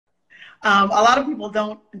A lot of people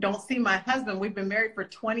don't see my husband. We've been married for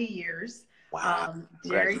 20 years. Wow.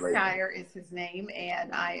 Jerry Congratulations. Shirer is his name,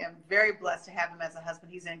 and I am very blessed to have him as a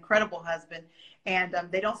husband. He's an incredible husband, and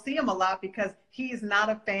they don't see him a lot because he's not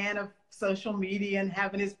a fan of social media and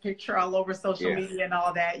having his picture all over social Yeah. media and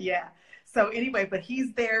all that. Yeah. So anyway, but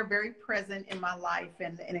he's there, very present in my life,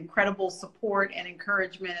 and an incredible support and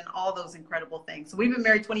encouragement and all those incredible things. So we've been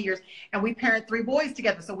married 20 years, and we parent three boys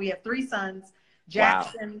together. So we have three sons: Wow.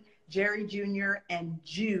 Jackson, Jerry Jr., and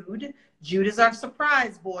Jude. Jude is our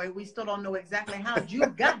surprise boy. We still don't know exactly how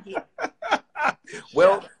Jude got here.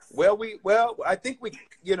 Well, I think we're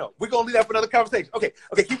gonna leave that for another conversation. Okay,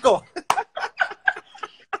 keep going.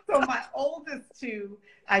 So my oldest two,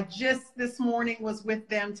 I just this morning was with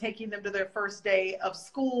them, taking them to their first day of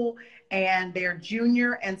school, and their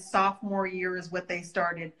junior and sophomore year is what they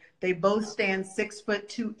started. They both stand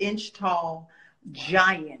 6'2" tall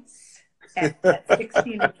giants at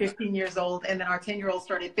 16 and 15 years old. And then our 10-year-old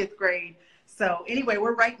started 5th grade. So anyway,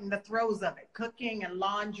 we're right in the throes of it, cooking and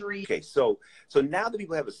laundry. Okay, so now that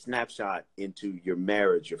people have a snapshot into your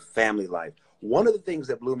marriage, your family life, one of the things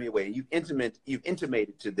that blew me away, and you've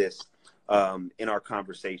intimated to this in our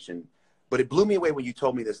conversation, but it blew me away when you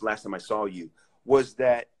told me this last time I saw you, was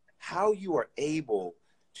that how you are able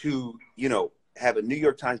to, have a New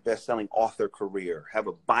York Times bestselling author career, have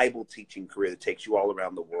a Bible teaching career that takes you all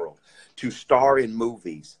around the world, to star in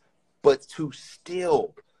movies, but to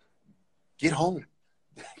still get home,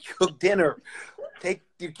 cook dinner, take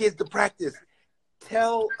your kids to practice.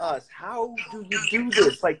 Tell us, how do you do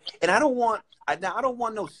this? And I don't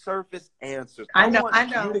want no surface answers. I know.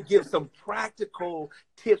 You to give some practical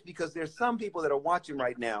tips, because there's some people that are watching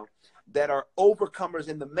right now that are overcomers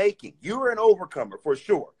in the making. You're an overcomer for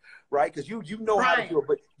sure, right? Because you know how to do it.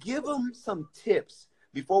 But give them some tips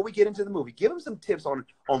before we get into the movie. Give them some tips on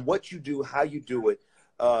what you do, how you do it.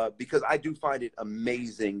 Because I do find it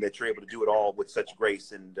amazing that you're able to do it all with such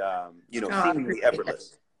grace and, seemingly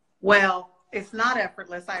effortless. Well, it's not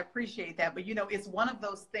effortless. I appreciate that. But, it's one of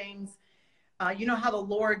those things, you know how the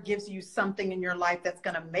Lord gives you something in your life that's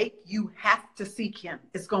going to make you have to seek him.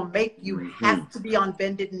 It's going to make you have to be on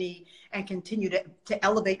bended knee and continue to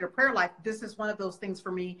elevate your prayer life. This is one of those things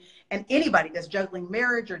for me. And anybody that's juggling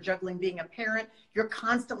marriage or juggling being a parent, you're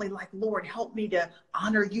constantly like, Lord, help me to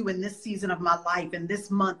honor you in this season of my life, and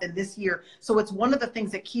this month and this year. So it's one of the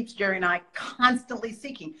things that keeps Jerry and I constantly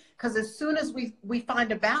seeking, because as soon as we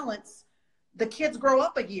find a balance, the kids grow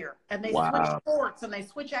up a year and they switch sports and they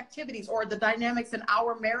switch activities, or the dynamics in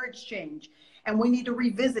our marriage change, and we need to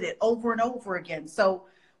revisit it over and over again. So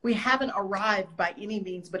we haven't arrived by any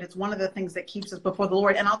means, but it's one of the things that keeps us before the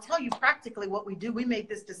Lord. And I'll tell you practically what we do. We made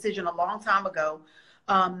this decision a long time ago.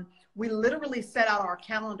 We literally set out our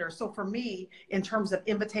calendar. So for me, in terms of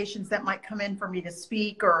invitations that might come in for me to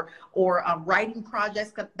speak, or writing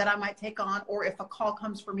projects that I might take on, or if a call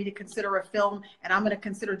comes for me to consider a film and I'm going to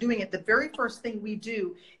consider doing it, the very first thing we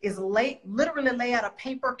do is literally lay out a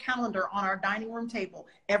paper calendar on our dining room table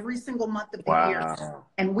every single month of the year.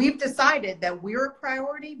 And we've decided that we're a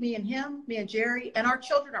priority, me and him, me and Jerry, and our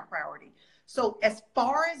children are priority. So as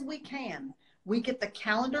far as we can, we get the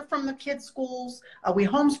calendar from the kids' schools. We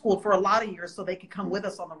homeschooled for a lot of years so they could come with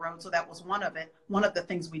us on the road. So that was one of the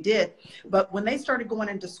things we did. But when they started going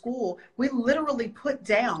into school, we literally put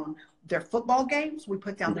down their football games. We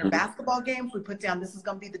put down their basketball games. We put down, this is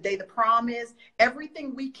going to be the day the prom is.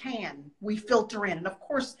 Everything we can, we filter in. And of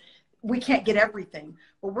course, we can't get everything,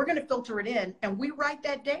 but we're going to filter it in, and we write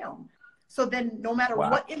that down. So then no matter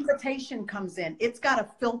what invitation comes in, it's got to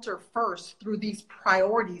filter first through these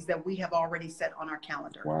priorities that we have already set on our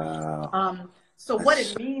calendar. So what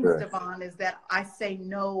it means, DeVon, is that I say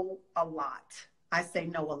no a lot. I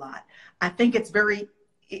think it's very,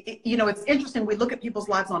 it's interesting. We look at people's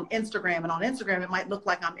lives on Instagram, and on Instagram, it might look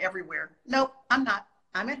like I'm everywhere. Nope, I'm not.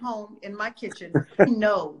 I'm at home in my kitchen.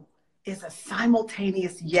 No is a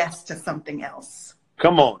simultaneous yes to something else.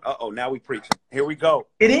 Come on. Now we preaching. Here we go.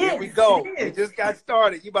 Here we go. We just got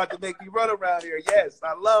started. You about to make me run around here. Yes,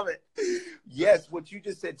 I love it. Yes, what you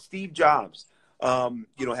just said, Steve Jobs,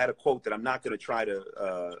 had a quote that I'm not going to try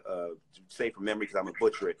to say from memory because I'm going to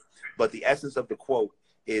butcher it. But the essence of the quote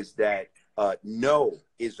is that no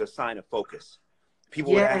is a sign of focus.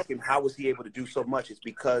 People would ask him, how was he able to do so much? It's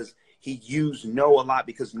because he used no a lot,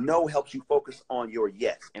 because no helps you focus on your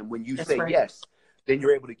yes. And when you say yes, then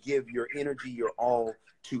you're able to give your energy, your all,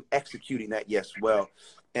 to executing that yes well.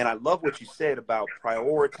 And I love what you said about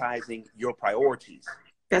prioritizing your priorities.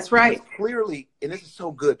 That's right. Because clearly, and this is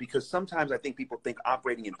so good, because sometimes I think people think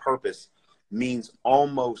operating in purpose means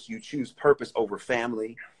almost you choose purpose over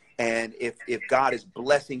family. And if God is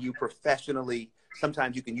blessing you professionally,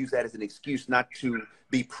 sometimes you can use that as an excuse not to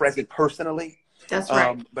be present personally. That's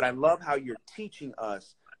right. But I love how you're teaching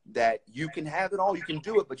us that you can have it all, you can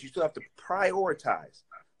do it, but you still have to prioritize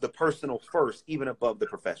the personal first, even above the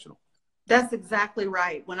professional. That's exactly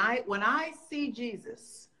right. When I see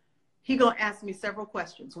Jesus, He gonna ask me several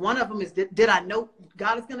questions. One of them is, did I know?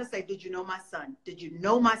 God is gonna say, did you know my son? Did you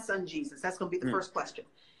know my son Jesus? That's gonna be the first question.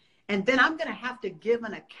 And then I'm gonna have to give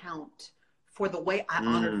an account for the way I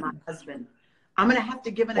honored my husband. I'm gonna have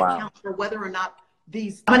to give an account for whether or not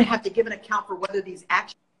I'm gonna have to give an account for whether these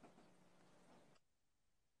actual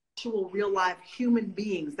real life human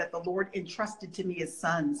beings that the Lord entrusted to me as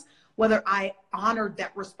sons, whether I honored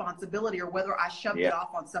that responsibility or whether I shoved it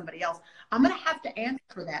off on somebody else. I'm going to have to answer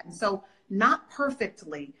for that. And so not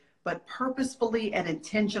perfectly, but purposefully and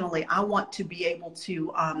intentionally, I want to be able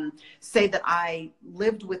to say that I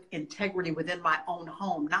lived with integrity within my own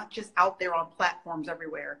home, not just out there on platforms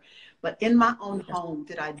everywhere, but in my own home,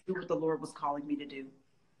 did I do what the Lord was calling me to do?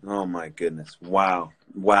 Oh my goodness. Wow.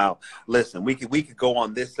 Wow. Listen, we could go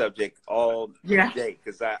on this subject all day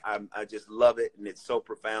because I just love it and it's so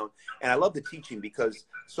profound. And I love the teaching because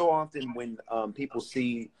so often when people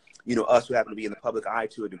see, you know, us who happen to be in the public eye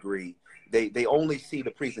to a degree, they only see the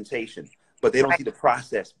presentation, but they don't see the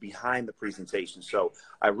process behind the presentation. So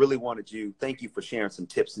I really wanted to thank you for sharing some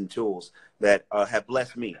tips and tools that have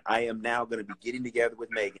blessed me. I am now going to be getting together with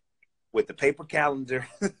Megan with the paper calendar,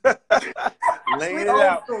 laying it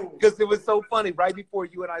out, because it was so funny. Right before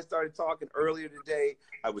you and I started talking earlier today,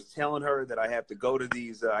 I was telling her that I have to go to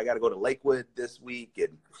these, I got to go to Lakewood this week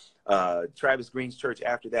and Travis Green's church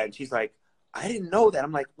after that. And she's like, I didn't know that.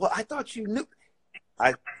 I'm like, well, I thought you knew.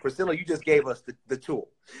 Priscilla, you just gave us the tool.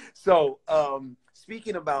 So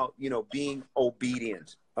speaking about, you know, being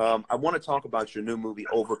obedient, I want to talk about your new movie,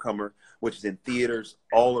 Overcomer, which is in theaters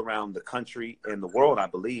all around the country and the world, I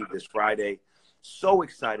believe, this Friday. So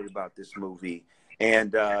excited about this movie.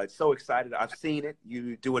 And so excited. I've seen it.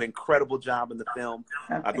 You do an incredible job in the film.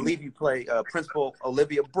 Okay. I believe you play Principal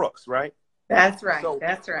Olivia Brooks, right? That's right. So,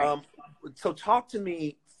 that's right. So talk to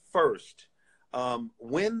me first.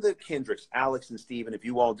 When the Kendricks, Alex and Steven, if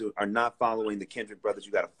you all are not following the Kendrick brothers,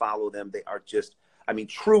 you got to follow them. They are just, I mean,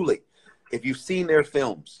 truly, if you've seen their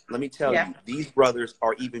films, let me tell you, these brothers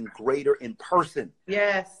are even greater in person.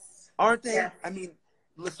 Yes. Aren't they? Yes. I mean,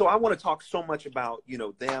 so I want to talk so much about, you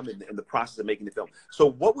know, them and the process of making the film. So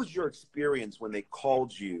what was your experience when they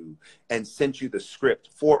called you and sent you the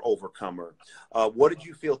script for Overcomer? What did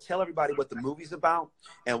you feel? Tell everybody what the movie's about.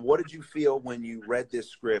 And what did you feel when you read this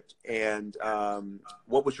script? And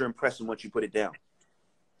what was your impression once you put it down?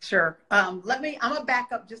 Sure. I'm going to back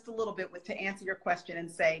up just a little bit to answer your question and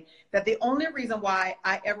say that the only reason why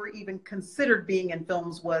I ever even considered being in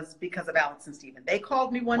films was because of Alex and Steven. They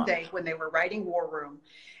called me one day when they were writing War Room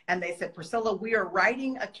and they said, Priscilla, we are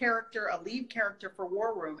writing a lead character for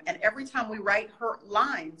War Room. And every time we write her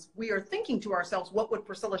lines, we are thinking to ourselves, what would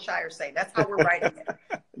Priscilla Shirer say? That's how we're writing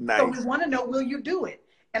it. Nice. So we want to know, will you do it?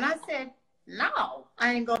 And I said, no,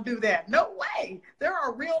 I ain't gonna do that. No way. There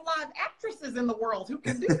are real live actresses in the world who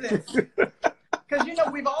can do this. Because, you know,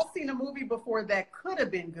 we've all seen a movie before that could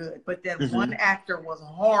have been good, but that one actor was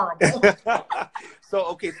horrible. So,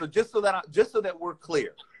 okay, so just so that we're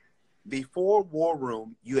clear, before War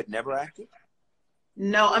Room, you had never acted?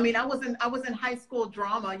 No, I mean, I was in high school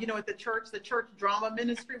drama, you know, at the church drama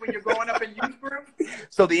ministry when you're growing up in youth group.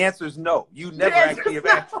 So the answer is no. You never actually have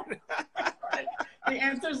acted. The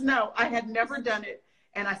answer is no. I had never done it.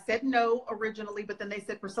 And I said no originally, but then they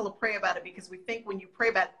said, Priscilla, pray about it because we think when you pray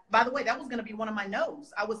about it, by the way, that was going to be one of my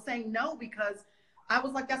no's. I was saying no because I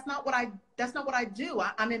was like, that's not what I do.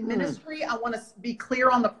 I'm in ministry. I want to be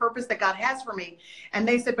clear on the purpose that God has for me. And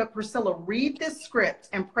they said, but Priscilla, read this script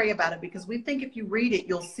and pray about it because we think if you read it,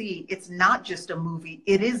 you'll see it's not just a movie.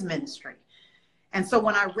 It is ministry. And so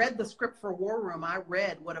when I read the script for War Room, I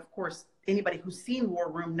read what, of course, anybody who's seen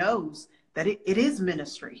War Room knows that it is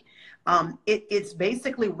ministry. It's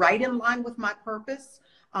basically right in line with my purpose.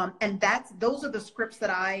 And those are the scripts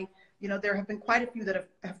that there have been quite a few that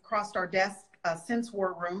have crossed our desk since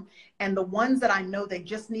War Room. And the ones that I know they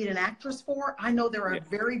just need an actress for, I know there are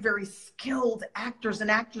very, very skilled actors and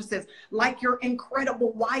actresses like your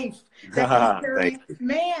incredible wife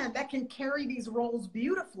that can carry these roles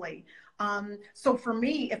beautifully. So for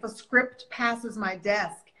me, if a script passes my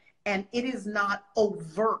desk, and it is not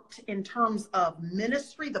overt in terms of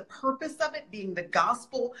ministry, the purpose of it being the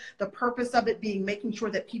gospel, the purpose of it being making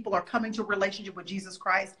sure that people are coming to a relationship with Jesus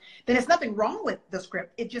Christ, then it's nothing wrong with the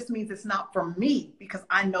script. It just means it's not for me because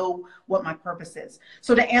I know what my purpose is.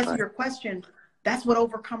 So to answer your question, That's what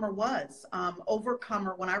Overcomer was.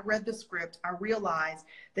 Overcomer, when I read the script, I realized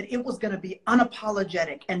that it was going to be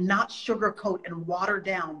unapologetic and not sugarcoat and water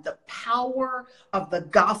down the power of the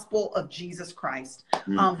gospel of Jesus Christ.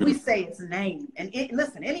 We say its name. And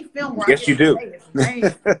listen, any film where yes, I you get to do. say its name,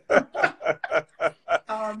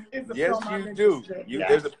 yes, you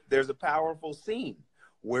do. There's a powerful scene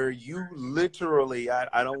where you literally,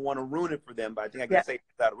 I don't want to ruin it for them, but I think I can say it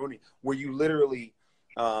without ruining it, where you literally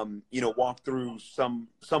walk through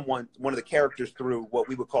one of the characters through what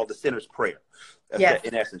we would call the sinner's prayer.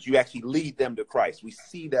 In essence, you actually lead them to Christ. We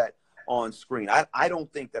see that on screen. I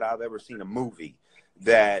don't think that I've ever seen a movie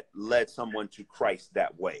that led someone to Christ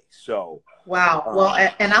that way. So wow.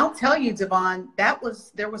 Well, and I'll tell you, DeVon,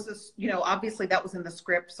 there was this, obviously that was in the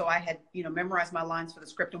script. So I had, memorized my lines for the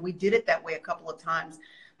script, and we did it that way a couple of times.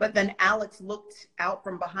 But then Alex looked out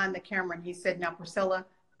from behind the camera and he said, "Now, Priscilla,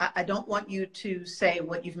 I don't want you to say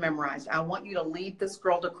what you've memorized. I want you to lead this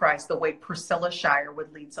girl to Christ the way Priscilla Shirer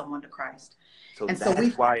would lead someone to Christ." So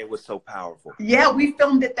that's why it was so powerful. Yeah, we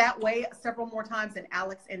filmed it that way several more times, and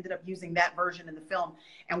Alex ended up using that version in the film.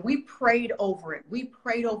 And we prayed over it.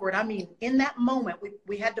 I mean, in that moment,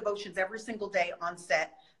 we had devotions every single day on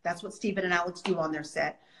set. That's what Stephen and Alex do on their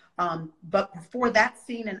set. But before that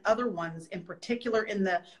scene and other ones, in particular in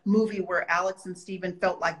the movie where Alex and Stephen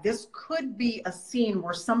felt like this could be a scene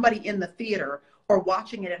where somebody in the theater or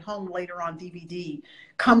watching it at home later on DVD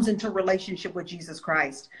comes into relationship with Jesus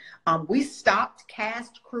Christ. We stopped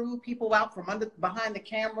cast, crew, people out from behind the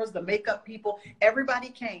cameras, the makeup people, everybody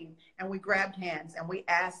came, and we grabbed hands and we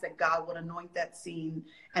asked that God would anoint that scene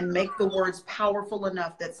and make the words powerful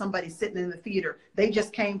enough that somebody sitting in the theater, they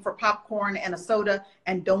just came for popcorn and a soda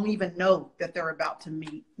and don't even know that they're about to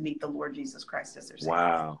meet the Lord Jesus Christ as their Savior.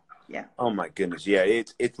 Wow. Yeah. Oh my goodness. Yeah.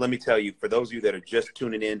 It's, let me tell you, for those of you that are just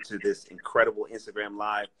tuning in to this incredible Instagram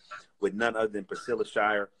Live with none other than Priscilla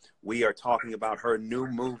Shirer, we are talking about her new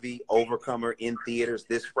movie, Overcomer, in theaters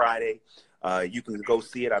this Friday. You can go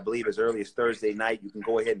see it, I believe, as early as Thursday night. You can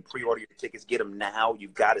go ahead and pre-order your tickets. Get them now.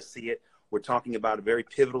 You've got to see it. We're talking about a very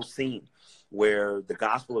pivotal scene where the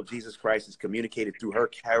gospel of Jesus Christ is communicated through her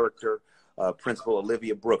character, Principal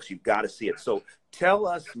Olivia Brooks. You've got to see it. So tell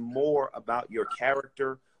us more about your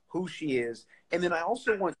character, who she is, and then I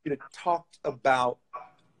also want you to talk about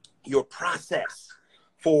your process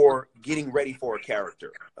for getting ready for a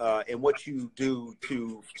character, and what you do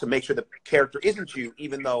to make sure the character isn't you,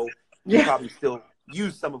 even though you probably still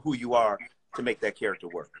use some of who you are to make that character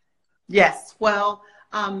work. Yes. Well,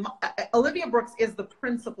 Olivia Brooks is the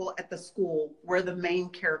principal at the school where the main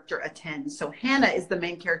character attends. So Hannah is the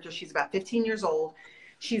main character. She's about 15 years old.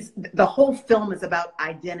 The whole film is about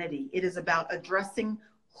identity. It is about addressing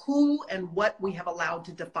who and what we have allowed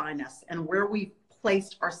to define us and where we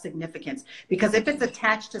placed our significance. Because if it's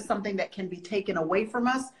attached to something that can be taken away from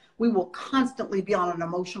us, we will constantly be on an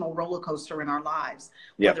emotional roller coaster in our lives,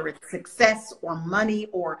 whether it's success or money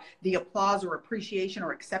or the applause or appreciation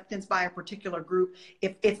or acceptance by a particular group.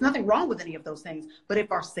 If it's nothing wrong with any of those things, but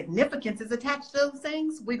if our significance is attached to those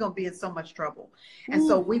things, we're going to be in so much trouble. And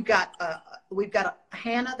so we've got a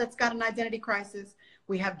Hannah that's got an identity crisis.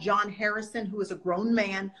 We have John Harrison, who is a grown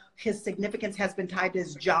man. His significance has been tied to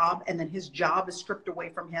his job, and then his job is stripped away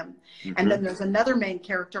from him. And then there's another main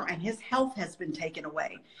character, and his health has been taken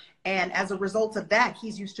away. And as a result of that,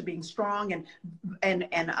 he's used to being strong and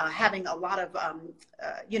having a lot of,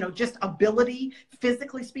 just ability,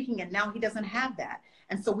 physically speaking, and now he doesn't have that.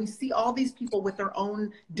 And so we see all these people with their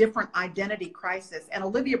own different identity crisis. And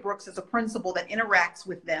Olivia Brooks is a principal that interacts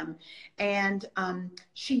with them. And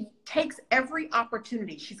she takes every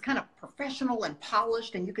opportunity. She's kind of professional and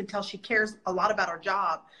polished, and you can tell she cares a lot about her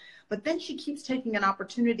job. But then she keeps taking an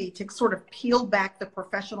opportunity to sort of peel back the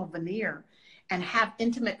professional veneer and have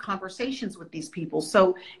intimate conversations with these people.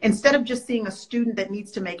 So instead of just seeing a student that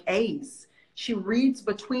needs to make A's, she reads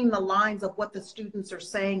between the lines of what the students are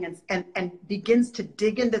saying and begins to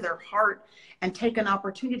dig into their heart and take an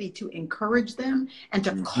opportunity to encourage them and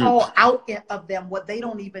to call out of them what they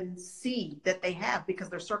don't even see that they have because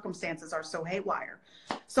their circumstances are so haywire.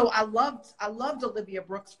 So I loved Olivia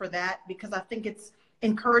Brooks for that, because I think it's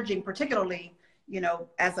encouraging, particularly,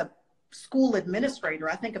 as a school administrator.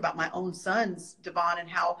 I think about my own sons, DeVon, and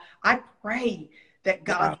how I pray that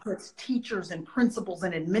God puts teachers and principals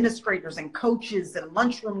and administrators and coaches and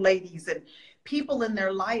lunchroom ladies and people in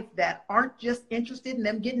their life that aren't just interested in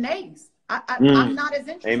them getting A's. I'm not as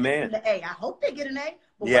interested in the A. I hope they get an A,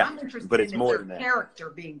 but what I'm interested in is their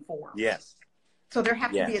character being formed. Yes. So there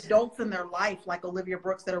have to be adults in their life like Olivia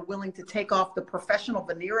Brooks that are willing to take off the professional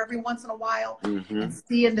veneer every once in a while and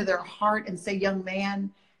see into their heart and say, young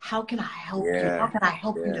man, How can I help you? How Yeah. can I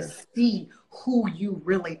help you to Yeah. see who you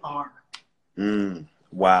really are?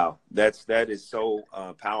 Wow. That is so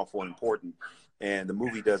powerful and important. And the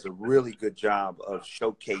movie does a really good job of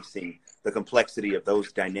showcasing the complexity of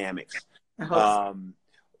those dynamics. I hope so.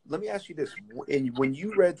 Let me ask you this. When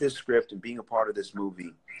you read this script and being a part of this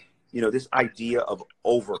movie, you know, this idea of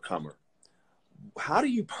overcomer, how do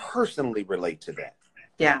you personally relate to that?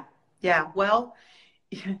 Yeah. Yeah. Well,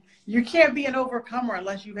 you can't be an overcomer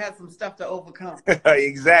unless you've had some stuff to overcome.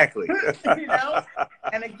 Exactly. You know?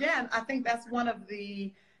 And again, I think that's one of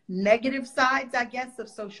the negative sides, I guess, of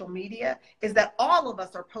social media is that all of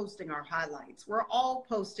us are posting our highlights. We're all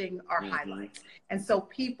posting our highlights. And so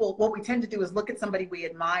people, what we tend to do is look at somebody we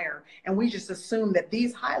admire and we just assume that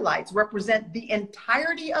these highlights represent the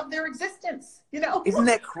entirety of their existence, you know? Isn't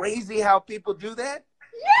that crazy how people do that?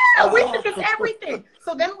 Yeah, we think it's everything.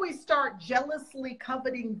 So then we start jealously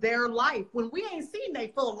coveting their life when we ain't seen their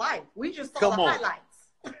full life. We just saw the highlights.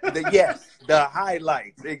 Yes, the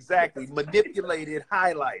highlights. Exactly. Manipulated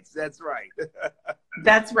highlights. That's right.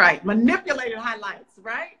 That's right. Manipulated highlights,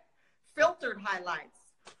 right? Filtered highlights.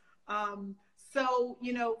 So,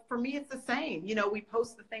 you know, for me, it's the same. You know, we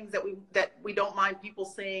post the things that we don't mind people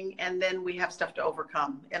seeing, and then we have stuff to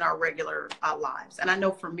overcome in our regular lives. And I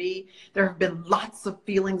know for me, there have been lots of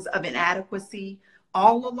feelings of inadequacy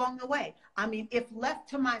all along the way. I mean, if left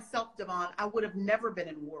to myself, DeVon, I would have never been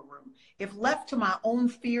in War Room. If left to my own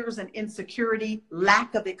fears and insecurity,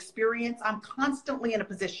 lack of experience, I'm constantly in a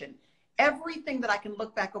position. Everything that I can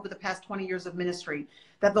look back over the past 20 years of ministry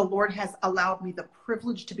that the Lord has allowed me the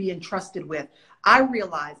privilege to be entrusted with, I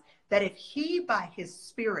realize that if he, by his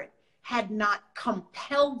spirit, had not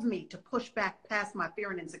compelled me to push back past my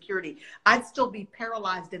fear and insecurity, I'd still be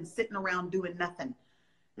paralyzed and sitting around doing nothing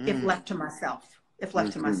if left to myself, I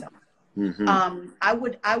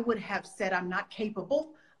would have said, I'm not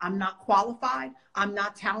capable. I'm not qualified. I'm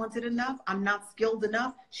not talented enough. I'm not skilled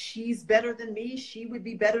enough. She's better than me. She would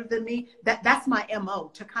be better than me. That's my MO,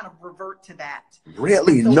 to kind of revert to that.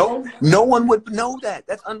 Really? So no one would know that.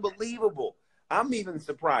 That's unbelievable. I'm even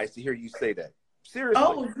surprised to hear you say that. Seriously.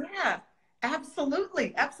 Oh, yeah,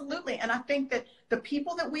 absolutely. Absolutely. And I think that the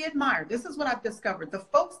people that we admire, this is what I've discovered. The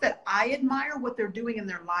folks that I admire, what they're doing in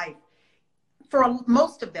their life, for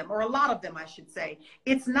most of them, or a lot of them, I should say,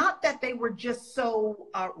 it's not that they were just so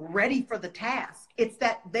ready for the task. It's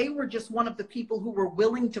that they were just one of the people who were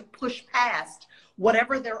willing to push past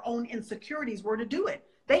whatever their own insecurities were to do it.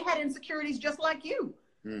 They had insecurities just like you,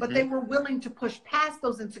 but they were willing to push past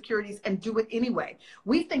those insecurities and do it anyway.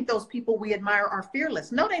 We think those people we admire are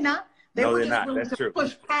fearless. No, they're not. They were just willing to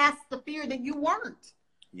push past the fear that you weren't.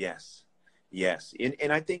 Yes. Yes.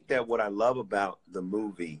 And I think that what I love about the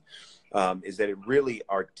movie is that it really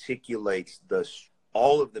articulates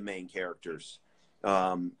all of the main characters,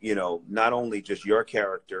 you know, not only just your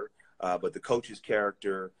character, but the coach's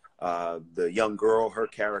character, the young girl, her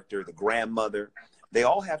character, the grandmother. They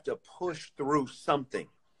all have to push through something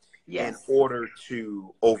in order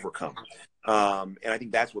to overcome. And I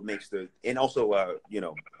think that's what makes and also, you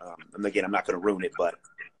know, and again, I'm not going to ruin it, but,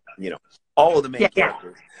 you know, all of the main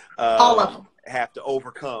characters all of them have to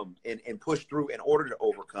overcome and push through in order to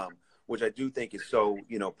overcome, which I do think is so,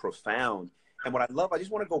 you know, profound. And what I love, I just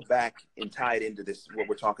want to go back and tie it into this, what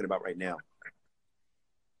we're talking about right now.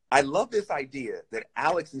 I love this idea that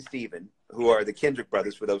Alex and Steven, who are the Kendrick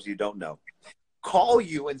brothers, for those of you who don't know, call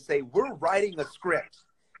you and say, we're writing a script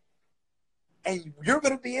and you're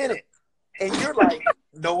going to be in it. And you're like,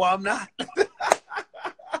 no, I'm not.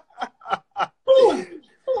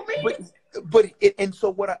 And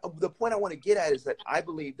so the point I want to get at is that I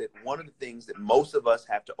believe that one of the things that most of us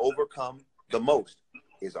have to overcome the most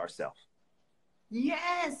is ourselves.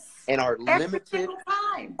 Yes. And our limited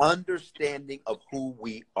understanding of who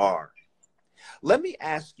we are. Let me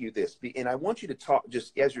ask you this, and I want you to talk,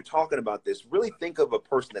 just as you're talking about this, really think of a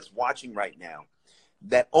person that's watching right now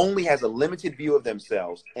that only has a limited view of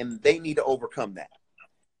themselves, and they need to overcome that.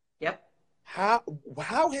 Yep.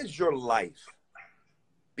 How has your life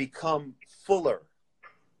become fuller?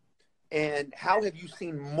 And how have you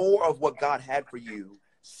seen more of what God had for you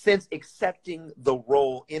since accepting the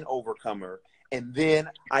role in Overcomer? And then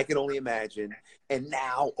I can only imagine, and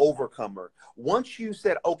now Overcomer. Once you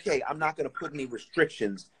said, okay, I'm not going to put any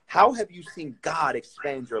restrictions, how have you seen God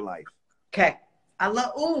expand your life? Okay. I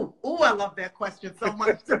love that question so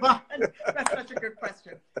much, DeVon. That's such a good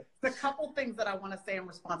question. The couple things that I want to say in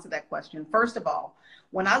response to that question. First of all,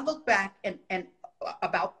 when I look back and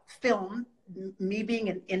about film me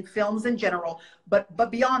being in films in general,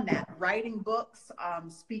 but beyond that, writing books,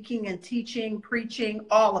 speaking and teaching, preaching,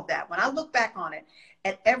 all of that. When I look back on it,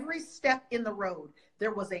 at every step in the road,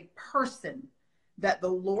 there was a person that the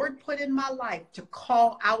Lord put in my life to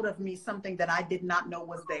call out of me something that I did not know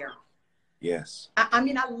was there. Yes. I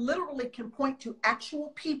mean, I literally can point to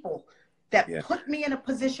actual people that put me in a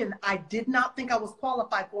position I did not think I was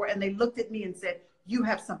qualified for. And they looked at me and said, you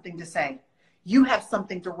have something to say. You have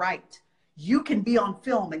something to write. You can be on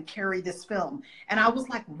film and carry this film. And I was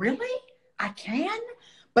like, really? I can?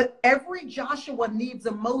 But every Joshua needs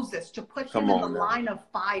a Moses to put him in the line of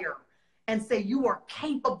fire and say, you are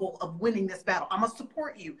capable of winning this battle. I'm going to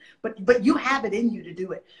support you, but you have it in you to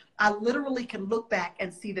do it. I literally can look back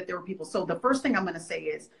and see that there are people. So the first thing I'm going to say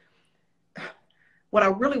is, what I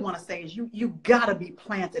really want to say is you got to be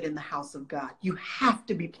planted in the house of God. You have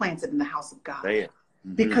to be planted in the house of God.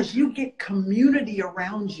 Because you get community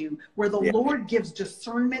around you where the Lord gives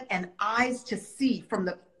discernment and eyes to see from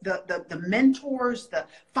the mentors, the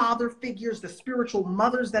father figures, the spiritual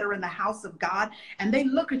mothers that are in the house of God. And they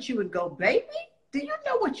look at you and go, baby, do you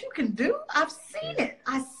know what you can do? I've seen it.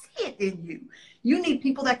 I see it in you. You need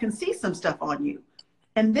people that can see some stuff on you.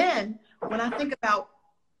 And then when I think about,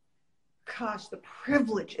 gosh, the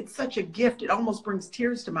privilege, it's such a gift. It almost brings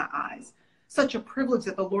tears to my eyes. Such a privilege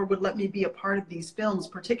that the Lord would let me be a part of these films,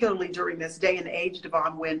 particularly during this day and age,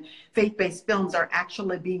 DeVon, when faith-based films are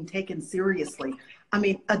actually being taken seriously. I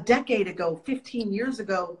mean, a decade ago, 15 years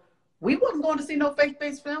ago, we wasn't going to see no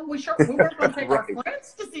faith-based film. We weren't going to take our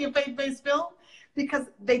friends to see a faith-based film because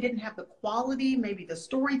they didn't have the quality. Maybe the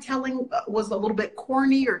storytelling was a little bit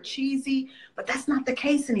corny or cheesy, but that's not the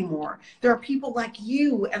case anymore. There are people like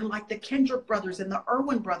you and like the Kendrick brothers and the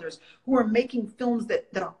Irwin brothers who are making films that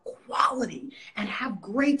are quality and have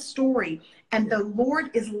great story. And the Lord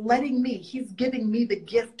is letting me, he's giving me the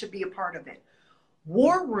gift to be a part of it.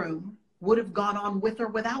 War Room would have gone on with or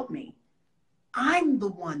without me. I'm the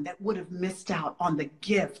one that would have missed out on the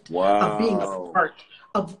gift of being a part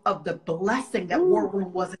of the blessing that War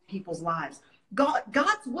Room was in people's lives.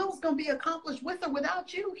 God's will is going to be accomplished with or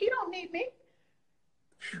without you. He don't need me.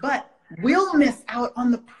 But we'll miss out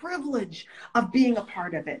on the privilege of being a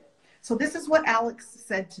part of it. So this is what Alex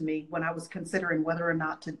said to me when I was considering whether or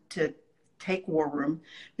not to take War Room,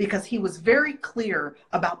 because he was very clear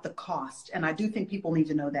about the cost. And I do think people need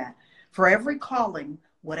to know that. For every calling,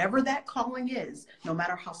 whatever that calling is, no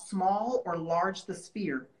matter how small or large the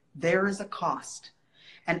sphere, there is a cost.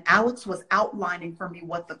 And Alex was outlining for me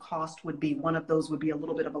what the cost would be. One of those would be a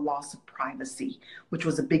little bit of a loss of privacy, which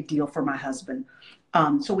was a big deal for my husband.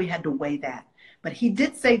 So we had to weigh that. But he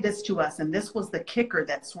did say this to us, and this was the kicker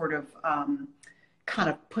that sort of kind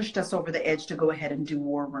of pushed us over the edge to go ahead and do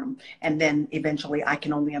War Room. And then eventually I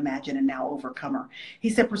Can Only Imagine and now Overcomer. He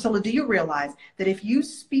said, Priscilla, do you realize that if you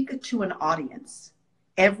speak to an audience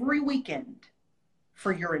every weekend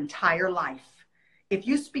for your entire life, if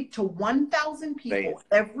you speak to 1,000 people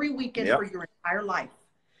every weekend for your entire life,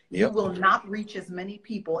 you will not reach as many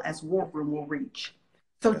people as War Room will reach.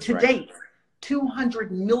 So to date,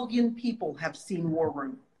 200 million people have seen War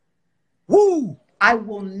Room. Woo! I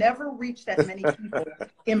will never reach that many people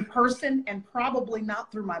in person, and probably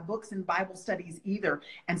not through my books and Bible studies either.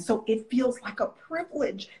 And so it feels like a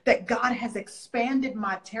privilege that God has expanded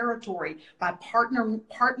my territory by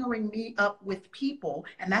partnering me up with people.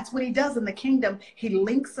 And that's what he does in the kingdom. He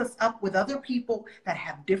links us up with other people that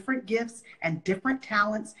have different gifts and different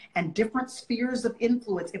talents and different spheres of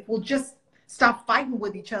influence. If we'll just stop fighting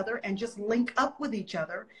with each other and just link up with each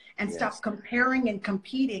other and stop comparing and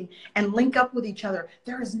competing and link up with each other,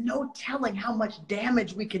 there is no telling how much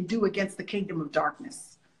damage we can do against the kingdom of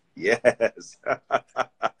darkness. Yes.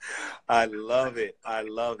 I love it. I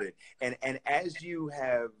love it. And as you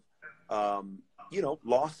have,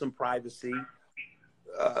 lost some privacy,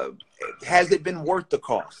 has it been worth the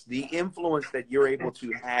cost? The influence that you're able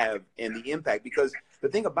to have and the impact? Because the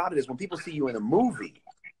thing about it is when people see you in a movie,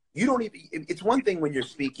 you don't even, it's one thing when you're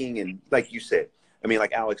speaking and like you said, I mean,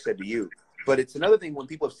 like Alex said to you, but it's another thing when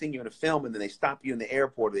people have seen you in a film and then they stop you in the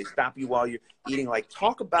airport or they stop you while you're eating. Like,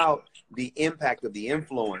 talk about the impact of the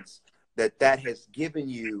influence that has given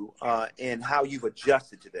you and how you've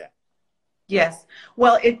adjusted to that. Yes.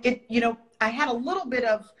 Well, I had a little bit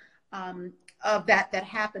of that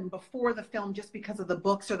happened before the film just because of the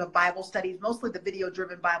books or the Bible studies, mostly the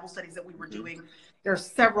video-driven Bible studies that we were doing. There are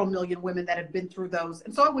several million women that have been through those.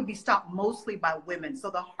 And so I would be stopped mostly by women.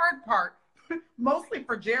 So the hard part, mostly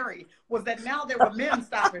for Jerry, was that now there were men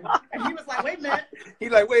stopping. And he was like, wait a minute.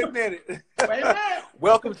 He's like, wait a minute. Wait a minute.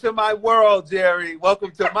 Welcome to my world, Jerry.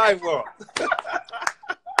 Welcome to my world.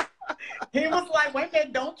 He was like, wait a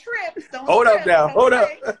minute, don't trip. Don't Hold trip. up now. Hold up.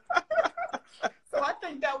 So I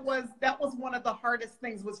think that was one of the hardest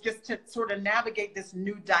things, was just to sort of navigate this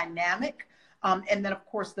new dynamic. And then, of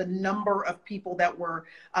course, the number of people that were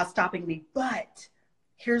stopping me. But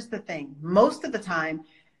here's the thing. Most of the time,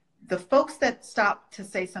 the folks that stop to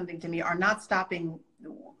say something to me are not stopping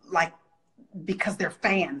like because they're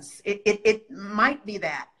fans. It might be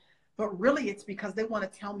that, but really it's because they want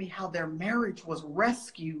to tell me how their marriage was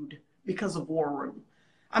rescued because of War Room.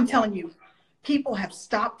 I'm telling you, people have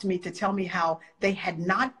stopped me to tell me how they had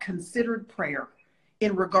not considered prayer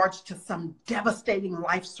in regards to some devastating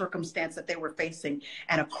life circumstance that they were facing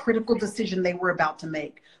and a critical decision they were about to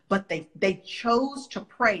make. But they chose to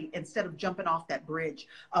pray instead of jumping off that bridge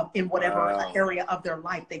in whatever area of their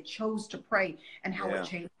life. They chose to pray, and how it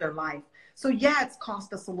changed their life. So yeah, it's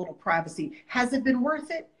cost us a little privacy. Has it been worth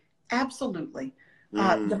it? Absolutely.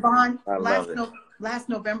 DeVon, last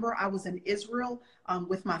November, I was in Israel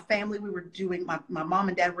with my family. We were doing, my mom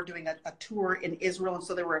and dad were doing a tour in Israel. And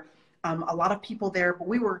so there were a lot of people there, but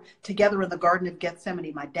we were together in the Garden of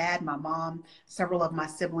Gethsemane. My dad, my mom, several of my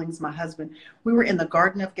siblings, my husband. We were in the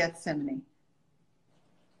Garden of Gethsemane.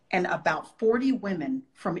 And about 40 women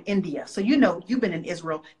from India. So, you know, you've been in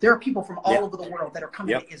Israel. There are people from all over the world that are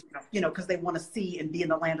coming to Israel, you know, because they want to see and be in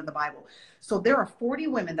the land of the Bible. So there are 40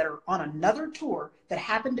 women that are on another tour that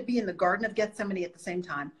happen to be in the Garden of Gethsemane at the same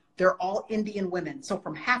time. They're all Indian women. So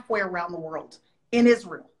from halfway around the world in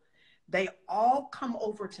Israel, they all come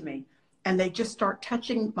over to me and they just start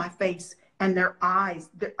touching my face, and their eyes,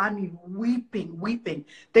 I mean, weeping.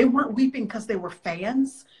 They weren't weeping because they were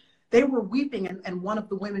fans. They were weeping, and one of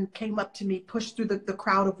the women came up to me, pushed through the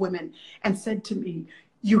crowd of women, and said to me,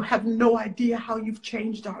 "You have no idea how you've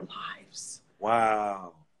changed our lives."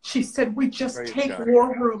 Wow. She said, "We just take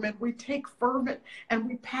War Room and we take Fervent and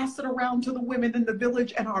we pass it around to the women in the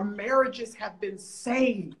village, and our marriages have been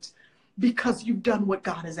saved because you've done what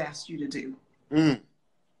God has asked you to do."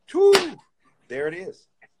 There it is.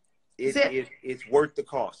 It's worth the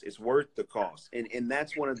cost. It's worth the cost. And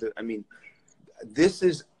that's one of the, I mean, this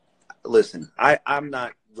is, listen, I'm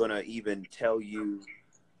not going to even tell you,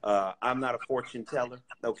 I'm not a fortune teller,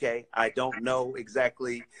 okay? I don't know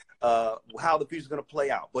exactly how the future is going to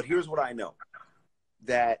play out. But here's what I know,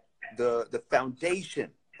 that the foundation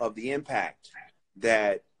of the impact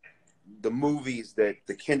that the movies that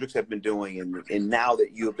the Kendricks have been doing, and now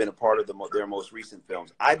that you have been a part of their most recent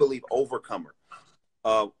films, I believe Overcomer,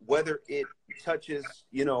 whether it touches,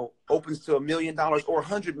 you know, opens to $1 million or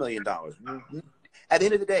 $100 million, at the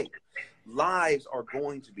end of the day, lives are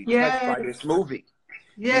going to be touched by this movie.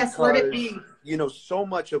 Yes, because, let it be. You know, so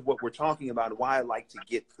much of what we're talking about, and why I like to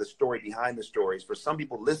get the story behind the stories, for some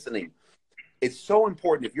people listening, it's so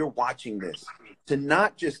important, if you're watching this, to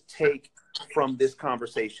not just take from this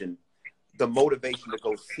conversation the motivation to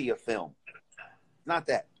go see a film. Not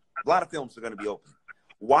that. A lot of films are going to be open.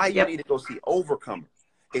 Why you need to go see Overcomer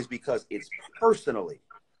is because it's personally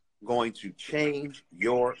going to change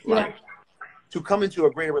your life. To come into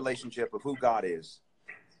a greater relationship of who God is,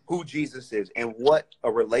 who Jesus is, and what a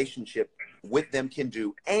relationship with them can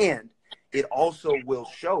do. And it also will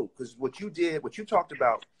show, because what you talked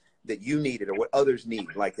about that you needed, or what others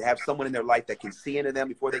need, like to have someone in their life that can see into them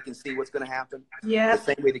before they can see what's going to happen. The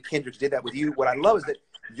same way that Kendricks did that with you. What I love is that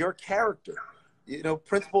your character, you know,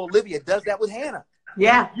 Principal Olivia does that with Hannah.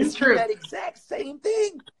 Yeah, it's true. That exact same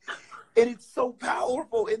thing. And it's so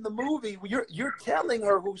powerful in the movie. You're telling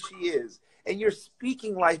her who she is, and you're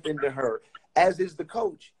speaking life into her, as is the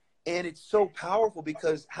coach. And it's so powerful,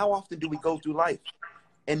 because how often do we go through life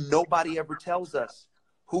and nobody ever tells us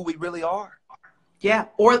who we really are? Yeah,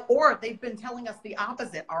 or they've been telling us the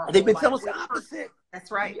opposite. They've been telling us the opposite.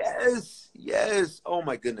 That's right. Yes. Oh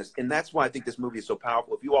my goodness. And that's why I think this movie is so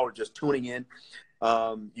powerful. If you all are just tuning in,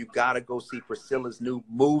 you got to go see Priscilla's new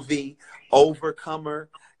movie, Overcomer.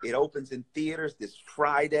 It opens in theaters this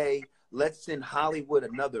Friday. Let's send Hollywood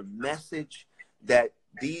another message that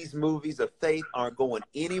these movies of faith aren't going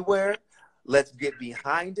anywhere. Let's get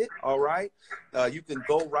behind it. All right. You can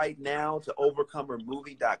go right now to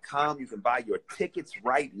overcomermovie.com. You can buy your tickets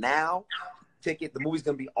right now. The movie's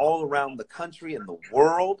going to be all around the country and the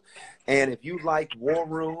world. And if you like War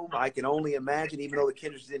Room, I can only imagine, even though the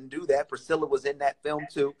Kendricks didn't do that, Priscilla was in that film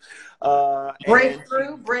too.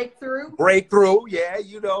 Breakthrough. Yeah,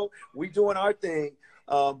 you know, we doing our thing.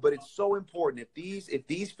 But it's so important. If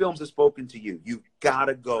these films have spoken to you, you've got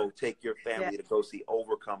to go take your family to go see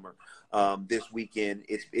Overcomer this weekend.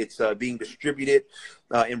 It's being distributed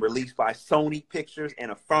and released by Sony Pictures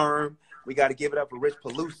and Affirm. We got to give it up for Rich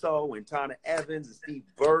Peluso and Tana Evans and Steve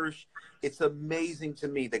Bursch. It's amazing to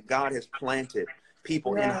me that God has planted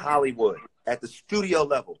people in Hollywood at the studio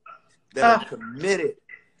level that are committed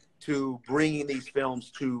to bringing these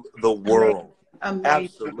films to the world. Amazing.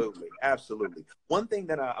 Absolutely. Absolutely. One thing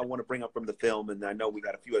that I want to bring up from the film, and I know we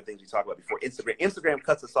got a few other things we talked about before, Instagram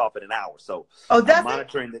cuts us off at an hour. So I'm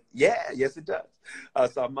monitoring yes, it does.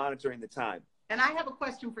 So I'm monitoring the time. And I have a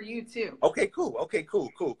question for you too. Okay, cool.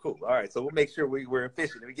 All right. So we'll make sure we're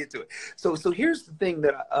efficient and we get to it. So here's the thing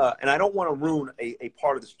that, and I don't want to ruin a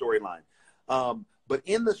part of the storyline. But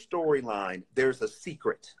in the storyline, there's a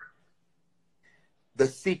secret. The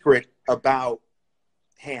secret about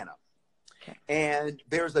Hannah. Okay. And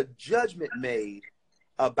there's a judgment made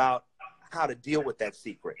about how to deal with that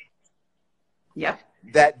secret. Yep.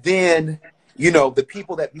 That then, you know, the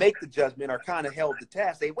people that make the judgment are kind of held to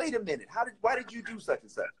task. Say, wait a minute, why did you do such and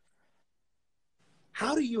such?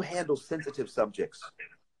 How do you handle sensitive subjects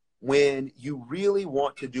when you really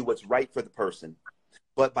want to do what's right for the person,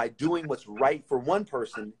 but by doing what's right for one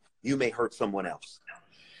person, you may hurt someone else?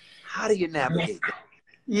 How do you navigate that?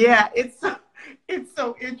 Yeah, it's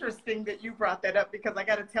so interesting that you brought that up, because I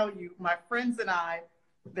got to tell you, my friends and I,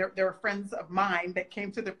 there are friends of mine that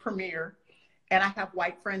came to the premiere, and I have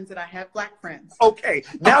white friends and I have black friends. Okay,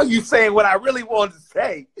 now you're saying what I really wanted to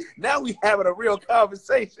say. Now we having a real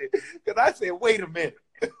conversation, because I said, wait a minute.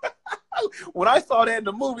 When I saw that in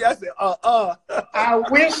the movie, I said, I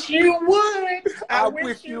wish you would. I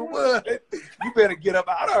wish you would. You better get up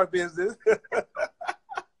out of our business.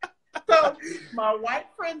 So my white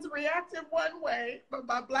friends reacted one way, but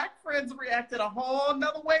my black friends reacted a whole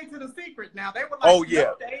nother way to the secret. Now they were like, oh, yeah.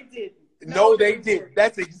 No, they didn't. No, they didn't.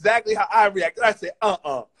 That's exactly how I reacted. I said,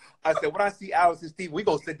 I said, when I see Alice and Steve, we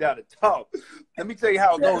gonna sit down and talk. Let me tell you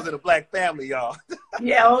how it goes in a black family, y'all.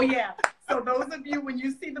 Yeah, oh yeah. So those of you, when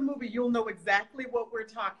you see the movie, you'll know exactly what we're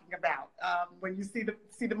talking about. When you see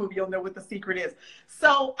the movie, you'll know what the secret is.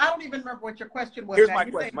 So I don't even remember what your question was. Here's my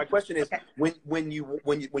question. My question is, okay, when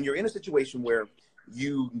you're in a situation where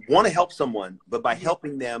you want to help someone, but by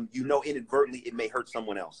helping them, you know inadvertently it may hurt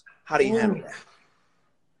someone else. How do you handle that?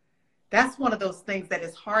 That's one of those things that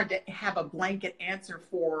is hard to have a blanket answer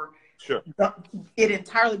for. Sure. It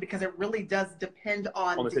entirely, because it really does depend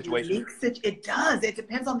on the situation. It does. It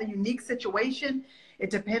depends on the unique situation. It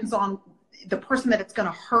depends on the person that it's going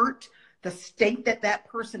to hurt, the state that that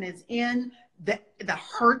person is in, the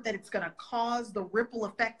hurt that it's going to cause, the ripple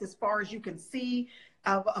effect as far as you can see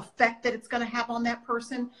of effect that it's going to have on that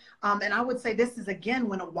person. And I would say this is, again,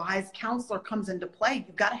 when a wise counselor comes into play.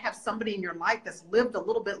 You've got to have somebody in your life that's lived a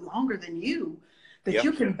little bit longer than you, that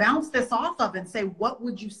you can bounce this off of and say, what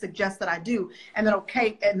would you suggest that I do? And then,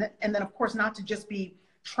 okay, and then of course, not to just be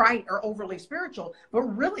trite or overly spiritual, but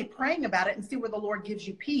really praying about it and see where the Lord gives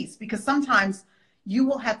you peace. Because sometimes you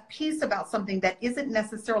will have peace about something that isn't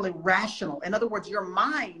necessarily rational. In other words, your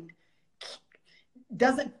mind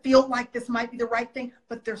doesn't feel like this might be the right thing,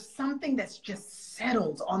 but there's something that's just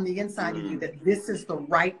settled on the inside of you that this is the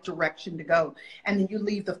right direction to go. And then you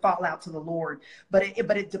leave the fallout to the Lord. But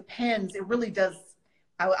it depends. It really does.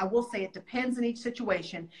 I will say it depends in each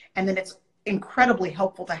situation. And then it's incredibly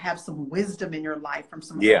helpful to have some wisdom in your life from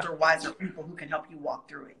some older, wiser people who can help you walk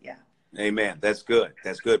through it. Yeah. Amen. That's good.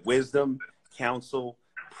 That's good. Wisdom, counsel,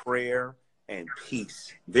 prayer, and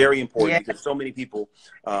peace. Very important, because so many people,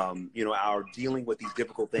 are dealing with these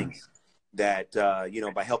difficult things that,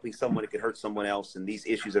 by helping someone, it could hurt someone else. And these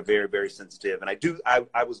issues are very, very sensitive. And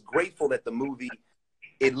I was grateful that the movie,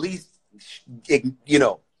 at least,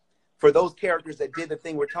 for those characters that did the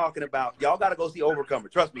thing we're talking about, y'all got to go see Overcomer.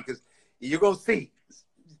 Trust me, because you're going to see.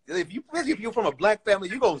 If you're from a black family,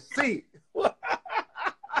 you're going to see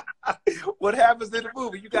what happens in the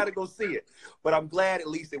movie. You got to go see it. But I'm glad at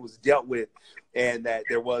least it was dealt with, and that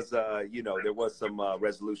there was, there was some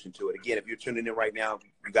resolution to it. Again, if you're tuning in right now,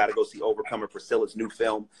 you got to go see Overcomer. Priscilla's new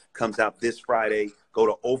film comes out this Friday. Go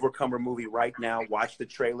to Overcomer movie right now. Watch the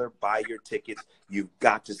trailer. Buy your tickets. You've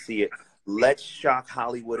got to see it. Let's shock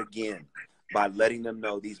Hollywood again by letting them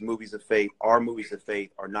know these movies of faith, our movies of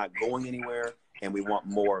faith, are not going anywhere, and we want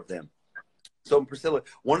more of them. So, Priscilla,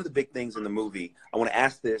 one of the big things in the movie, I want to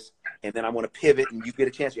ask this, and then I want to pivot, and you get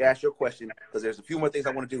a chance to ask your question, because there's a few more things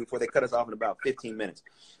I want to do before they cut us off in about 15 minutes.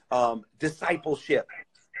 Discipleship.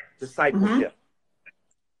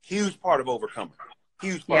 Huge part of Overcomer.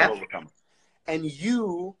 Huge part of Overcomer. And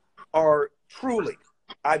you are truly,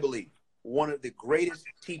 I believe, one of the greatest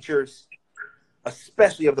teachers,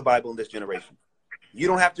 especially of the Bible, in this generation. You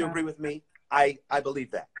don't have to agree with me. I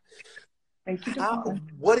believe that. Thank you.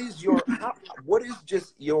 What is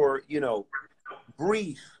just your,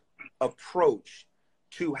 brief approach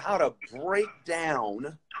to how to break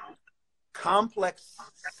down complex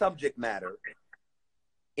subject matter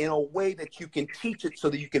in a way that you can teach it so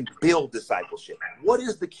that you can build discipleship? What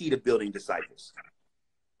is the key to building disciples?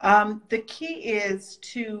 The key is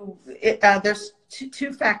there's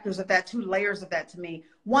two factors of that, two layers of that to me.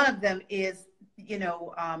 One of them is,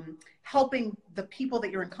 helping the people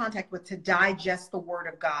that you're in contact with to digest the word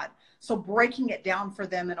of God. So breaking it down for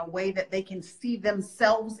them in a way that they can see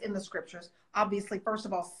themselves in the scriptures. Obviously, first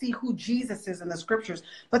of all, see who Jesus is in the scriptures,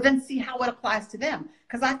 but then see how it applies to them.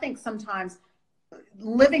 Because I think sometimes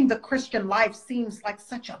living the Christian life seems like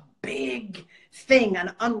such a big thing,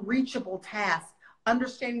 an unreachable task.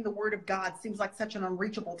 Understanding the word of God seems like such an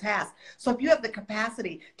unreachable task. So if you have the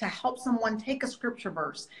capacity to help someone take a scripture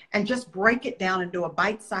verse and just break it down into a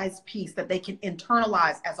bite-sized piece that they can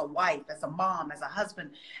internalize as a wife, as a mom, as a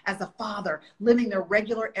husband, as a father, living their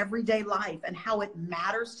regular everyday life, and how it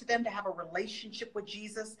matters to them to have a relationship with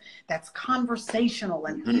Jesus that's conversational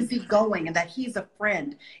and easygoing, and that he's a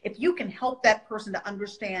friend. If you can help that person to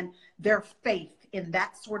understand their faith in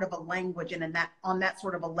that sort of a language and on that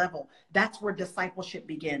sort of a level, that's where discipleship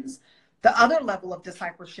begins. The other level of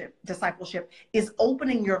discipleship is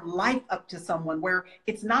opening your life up to someone, where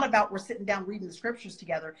it's not about we're sitting down reading the scriptures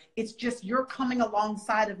together. It's just you're coming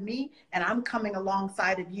alongside of me and I'm coming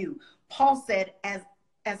alongside of you. Paul said, as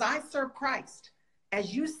I serve Christ,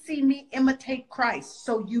 as you see me imitate Christ,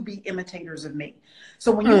 so you be imitators of me.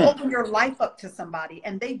 So when you open your life up to somebody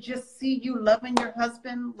and they just see you loving your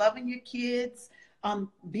husband, loving your kids,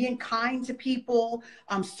 being kind to people,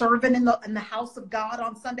 serving in the house of God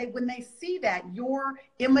on Sunday, when they see that, your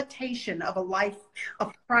imitation of a life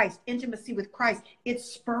of Christ, intimacy with Christ, it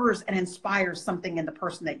spurs and inspires something in the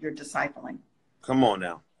person that you're discipling. Come on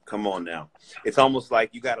now. Come on now. It's almost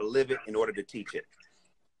like you got to live it in order to teach it.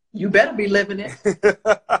 You better be living it.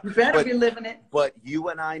 You better be living it. But you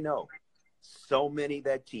and I know so many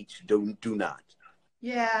that teach do not.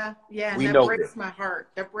 Yeah. We that know breaks this. my heart.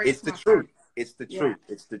 That breaks It's the my truth. heart. It's the truth.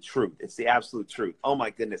 It's the truth. It's the absolute truth. Oh my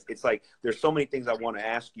goodness. It's like, there's so many things I want to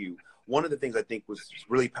ask you. One of the things I think was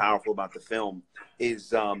really powerful about the film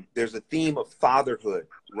is there's a theme of fatherhood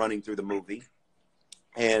running through the movie.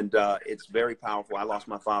 And it's very powerful. I lost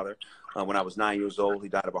my father when I was 9 years old. He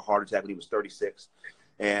died of a heart attack when he was 36.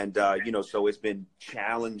 And, so it's been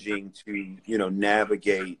challenging to,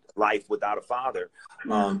 navigate life without a father.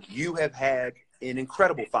 You have had an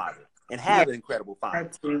incredible father and have an incredible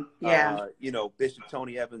father. Yeah. Bishop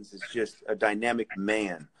Tony Evans is just a dynamic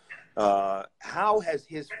man. How has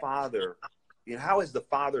his father, how has the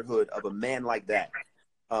fatherhood of a man like that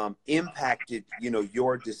impacted,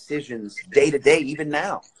 your decisions day to day, even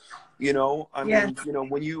now? Because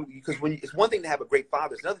it's one thing to have a great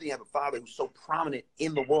father. It's another thing to have a father who's so prominent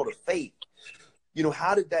in the world of faith.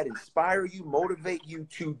 How did that inspire you, motivate you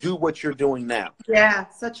to do what you're doing now? Yeah,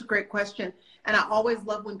 such a great question. And I always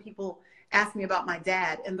love when people ask me about my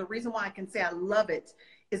dad. And the reason why I can say I love it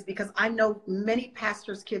is because I know many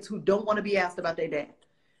pastors' kids who don't want to be asked about their dad,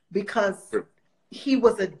 because he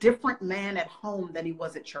was a different man at home than he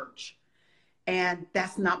was at church. And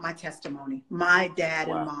that's not my testimony. My dad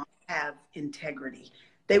and mom have integrity.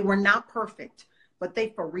 They were not perfect, but they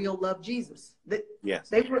for real love Jesus.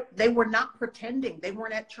 They were not pretending. They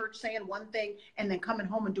weren't at church saying one thing and then coming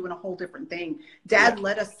home and doing a whole different thing. Dad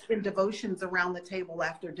led us in devotions around the table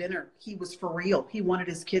after dinner. He was for real. He wanted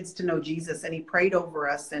his kids to know Jesus, and he prayed over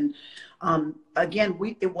us. And again,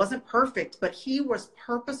 it wasn't perfect, but he was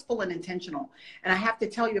purposeful and intentional. And I have to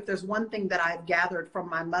tell you, if there's one thing that I've gathered from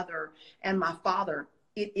my mother and my father,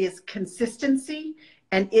 it is consistency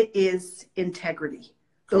and it is integrity.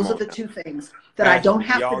 Those are the two things that I don't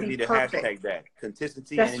have to be perfect. Hashtag that.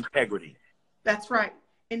 Consistency and integrity. That's right.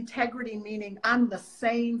 Integrity meaning I'm the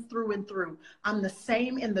same through and through. I'm the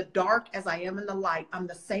same in the dark as I am in the light. I'm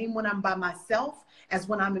the same when I'm by myself as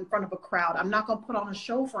when I'm in front of a crowd. I'm not going to put on a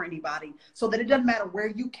show for anybody, so that it doesn't matter where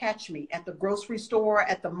you catch me, at the grocery store,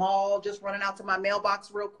 at the mall, just running out to my mailbox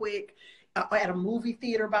real quick, at a movie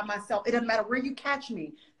theater by myself. It doesn't matter where you catch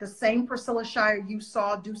me. The same Priscilla Shirer you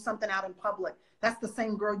saw do something out in public, that's the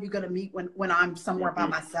same girl you're going to meet when I'm somewhere by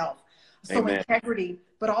myself. So Amen. Integrity,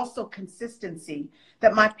 but also consistency,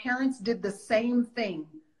 that my parents did the same thing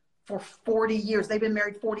for 40 years. They've been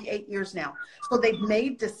married 48 years now. So they've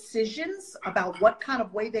made decisions about what kind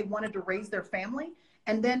of way they wanted to raise their family.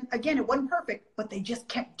 And then again, it wasn't perfect, but they just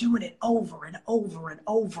kept doing it over and over and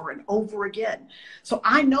over and over again. So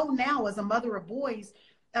I know now, as a mother of boys,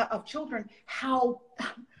 of children, how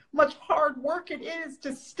much hard work it is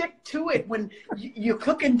to stick to it when you're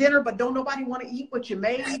cooking dinner, but don't nobody want to eat what you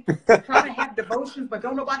made. You're trying to have devotions, but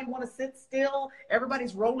don't nobody want to sit still.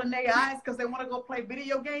 Everybody's rolling their eyes because they want to go play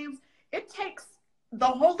video games. It takes the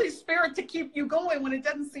Holy Spirit to keep you going when it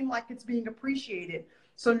doesn't seem like it's being appreciated.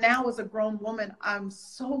 So now as a grown woman, I'm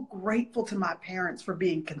so grateful to my parents for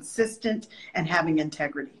being consistent and having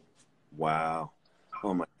integrity. Wow.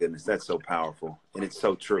 Oh my goodness, that's so powerful. And it's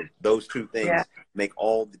so true. Those two Yeah. things make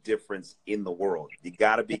all the difference in the world. You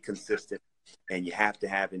got to be consistent and you have to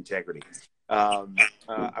have integrity. I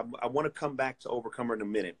want to come back to Overcomer in a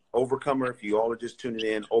minute. Overcomer, if you all are just tuning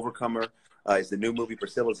in, Overcomer is the new movie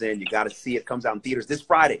Priscilla's in. You got to see it. Comes out in theaters this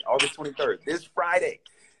Friday, August 23rd. This Friday.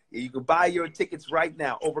 You can buy your tickets right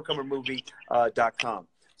now, overcomermovie.com.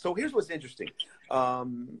 So here's what's interesting.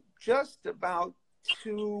 Just about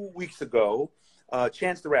 2 weeks ago,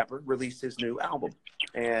 Chance the Rapper released his new album.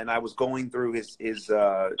 And I was going through his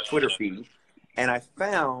Twitter feed, and I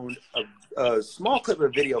found a small clip of a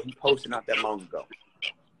video he posted not that long ago.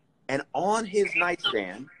 And on his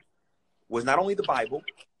nightstand was not only the Bible,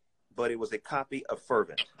 but it was a copy of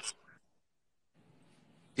Fervent.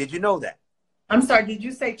 Did you know that? I'm sorry, did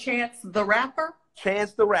you say Chance the Rapper?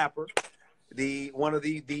 Chance the Rapper, one of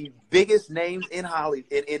the biggest names in Hollywood,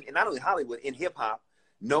 in not only Hollywood, in hip hop,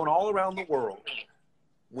 known all around the world.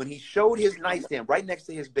 When he showed his nightstand right next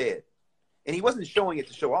to his bed, and he wasn't showing it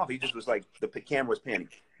to show off, he just was like, the camera was panning.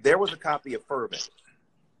 There was a copy of Fervent.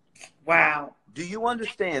 Wow. Do you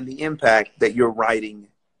understand the impact that your writing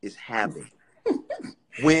is having?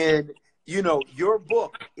 When, you know, your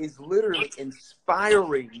book is literally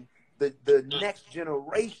inspiring the next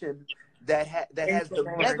generation that has the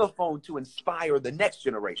megaphone to inspire the next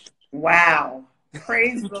generation. Wow.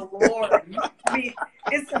 Praise the Lord. I mean,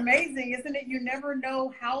 it's amazing, isn't it? You never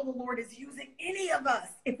know how the Lord is using any of us.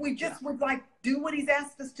 If we just would like do what he's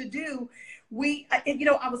asked us to do,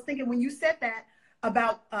 I was thinking when you said that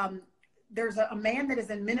about, there's a man that is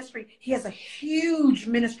in ministry. He has a huge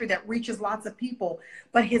ministry that reaches lots of people,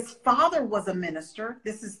 but his father was a minister.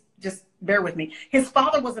 This is just bear with me. His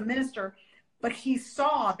father was a minister, but he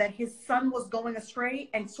saw that his son was going astray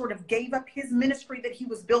and sort of gave up his ministry that he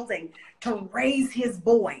was building to raise his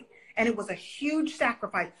boy. And it was a huge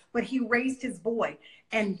sacrifice, but he raised his boy.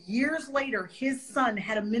 And years later, his son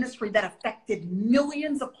had a ministry that affected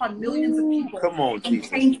millions upon millions of people. Come on, and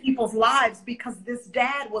Jesus. changed people's lives because this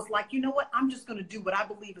dad was like, you know what? I'm just going to do what I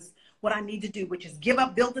believe is what I need to do, which is give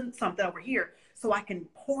up building something over here so I can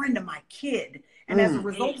pour into my kid. And as a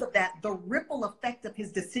result of that, the ripple effect of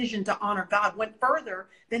his decision to honor God went further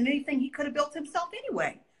than anything he could have built himself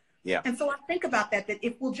anyway. Yeah. And so I think about that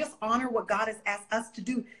if we'll just honor what God has asked us to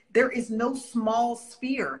do, there is no small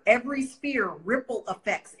sphere. Every sphere ripple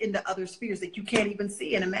effects into other spheres that you can't even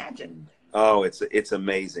see and imagine. Oh, it's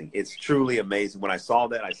amazing. It's truly amazing. When I saw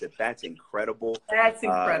that, I said, that's incredible. That's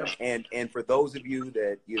incredible. And for those of you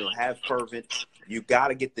that, have Fervent, you got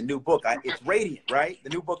to get the new book. It's Radiant, right? The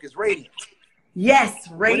new book is Radiant. Yes,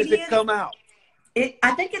 Radiant. When does it come out?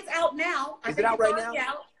 I think it's out now. Is it out right now?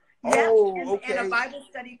 Out. Oh, yeah. okay. And a Bible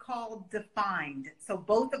study called Defined. So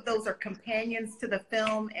both of those are companions to the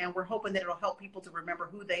film, and we're hoping that it'll help people to remember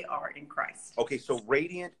who they are in Christ. Okay, so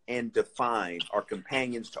Radiant and Defined are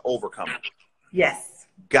companions to Overcome. Yes.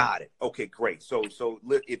 Got it. Okay, great. So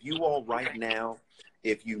if you all right now,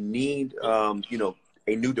 if you need, a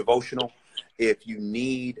new devotional, if you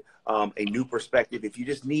need a new perspective, if you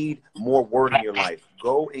just need more word in your life,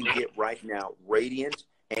 go and get right now Radiant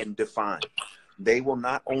and Defined. They will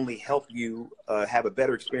not only help you have a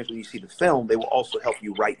better experience when you see the film, they will also help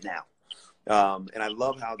you right now. And I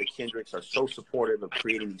love how the Kendricks are so supportive of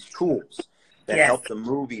creating these tools that help the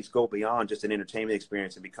movies go beyond just an entertainment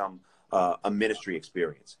experience and become a ministry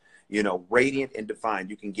experience. Radiant and Defined,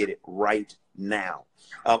 you can get it right now.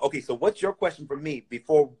 Okay, so what's your question for me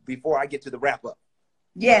before I get to the wrap up?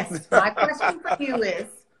 Yes, my question for you is,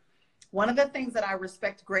 one of the things that I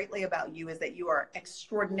respect greatly about you is that you are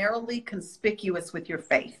extraordinarily conspicuous with your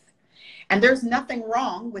faith. And there's nothing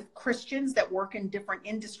wrong with Christians that work in different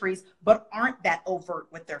industries, but aren't that overt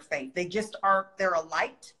with their faith. They just are, they're a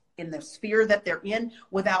light in the sphere that they're in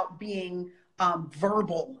without being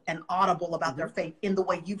verbal and audible about their faith in the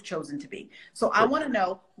way you've chosen to be. So I want to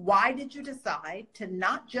know, why did you decide to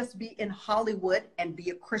not just be in Hollywood and be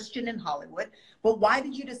a Christian in Hollywood, but why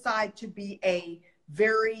did you decide to be a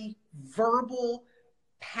very verbal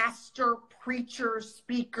pastor, preacher,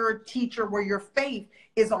 speaker, teacher, where your faith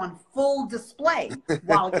is on full display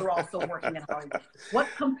while you're also working in Hollywood? What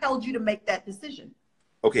compelled you to make that decision?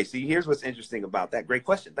 Okay, see, here's what's interesting about that. Great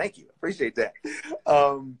question. Thank you. Appreciate that.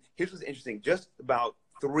 Here's what's interesting. Just about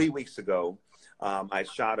 3 weeks ago, I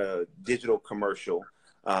shot a digital commercial,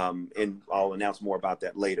 and I'll announce more about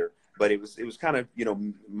that later. But it was kind of,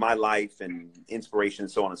 my life and inspiration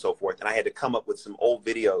and so on and so forth. And I had to come up with some old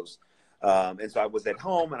videos. And so I was at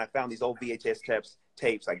home and I found these old VHS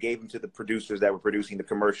tapes. I gave them to the producers that were producing the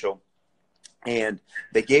commercial. And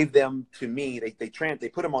they gave them to me. They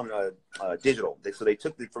put them on a digital. So they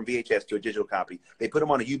took it from VHS to a digital copy. They put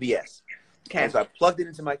them on a UBS. Okay. And so I plugged it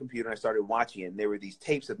into my computer and I started watching it. And there were these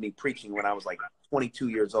tapes of me preaching when I was like 22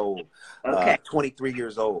 years old, 23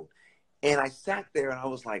 years old. And I sat there and I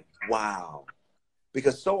was like, wow.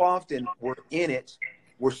 Because so often we're in it.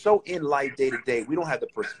 We're so in life day to day. We don't have the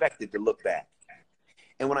perspective to look back.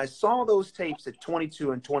 And when I saw those tapes at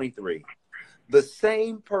 22 and 23, the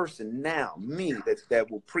same person now, me, that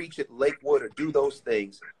will preach at Lakewood or do those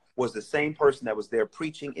things, was the same person that was there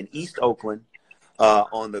preaching in East Oakland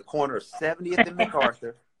on the corner of 70th and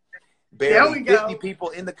MacArthur. Barely 50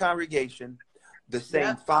 people in the congregation, the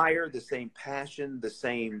same fire, the same passion, the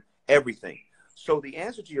same everything. So the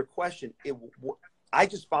answer to your question, I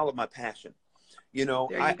just followed my passion. You know,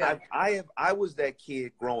 I was that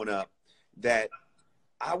kid growing up that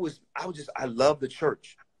I loved the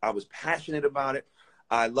church. I was passionate about it.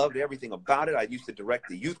 I loved everything about it. I used to direct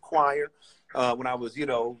the youth choir when I was,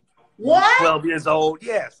 12 years old.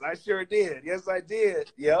 Yes, I sure did. Yes, I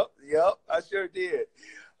did. Yep, I sure did.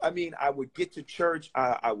 I mean, I would get to church.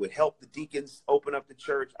 I would help the deacons open up the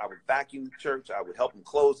church. I would vacuum the church. I would help them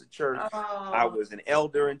close the church. Oh. I was an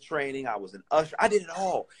elder in training. I was an usher. I did it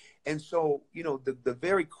all. And so, the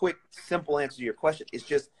very quick, simple answer to your question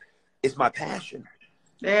is it's my passion.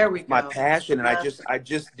 There we go. My passion. And I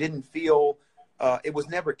just didn't feel, it was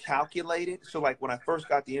never calculated. So like when I first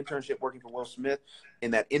got the internship working for Will Smith,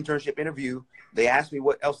 in that internship interview, they asked me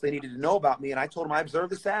what else they needed to know about me. And I told them I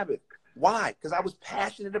observed the Sabbath. Why? Because I was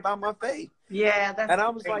passionate about my faith. Yeah. And I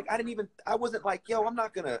was like, I wasn't like, I'm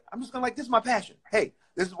just going to like, this is my passion. Hey,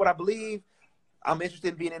 this is what I believe. I'm interested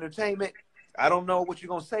in being entertainment. I don't know what you're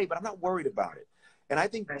going to say, but I'm not worried about it. And I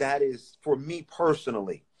think that is, for me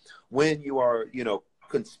personally, when you are,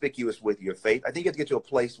 conspicuous with your faith, I think you have to get to a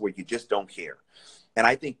place where you just don't care. And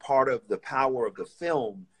I think part of the power of the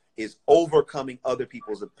film is overcoming other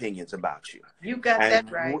people's opinions about you. You got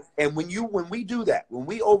that right. And when we do that, when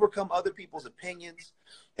we overcome other people's opinions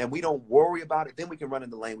and we don't worry about it, then we can run in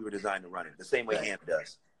the lane we were designed to run in, the same way Hannah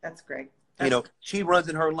does. That's great. She runs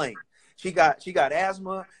in her lane. She got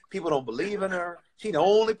asthma. People don't believe in her. She's the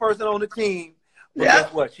only person on the team. But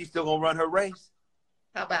guess what? She's still gonna run her race.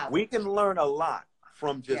 How about we can learn a lot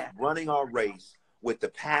from just running our race with the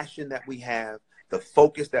passion that we have, the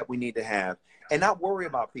focus that we need to have, and not worry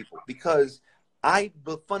about people. Because I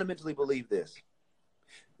fundamentally believe this,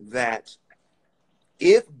 that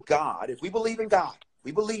if we believe in God,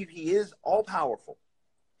 we believe he is all powerful,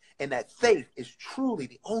 and that faith is truly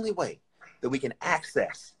the only way that we can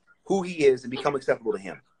access who he is and become acceptable to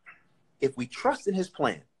him. If we trust in his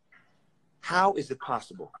plan, how is it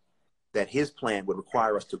possible that his plan would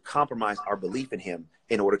require us to compromise our belief in him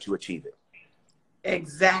in order to achieve it?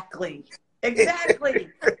 Exactly. It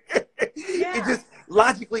just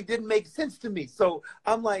logically didn't make sense to me. So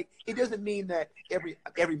I'm like, it doesn't mean that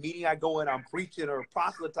every meeting I go in, I'm preaching or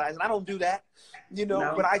proselytizing. I don't do that,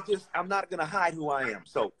 no. But I'm not going to hide who I am.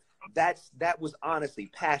 So that was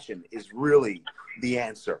honestly, passion is really the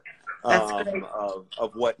answer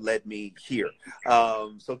of what led me here.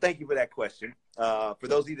 So thank you for that question. For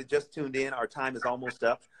those of you that just tuned in, our time is almost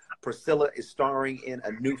up. Priscilla is starring in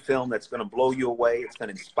a new film that's going to blow you away. It's going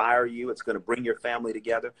to inspire you. It's going to bring your family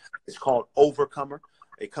together. It's called Overcomer.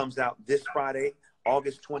 It comes out this Friday,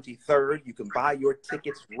 August 23rd. You can buy your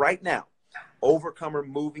tickets right now.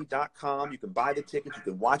 Overcomermovie.com. You can buy the tickets. You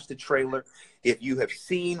can watch the trailer. If you have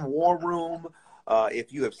seen War Room,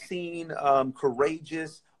 if you have seen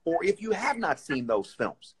Courageous, or if you have not seen those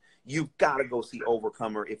films, you've got to go see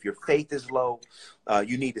Overcomer. If your faith is low,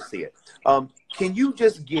 you need to see it. Can you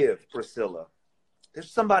just give, Priscilla, there's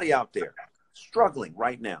somebody out there struggling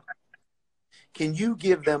right now. Can you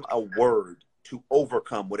give them a word to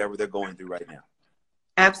overcome whatever they're going through right now?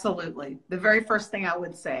 Absolutely. The very first thing I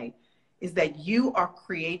would say is that you are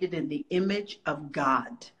created in the image of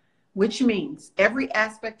God, which means every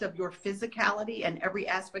aspect of your physicality and every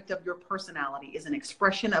aspect of your personality is an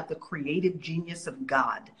expression of the creative genius of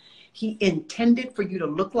God. He intended for you to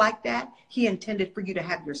look like that. He intended for you to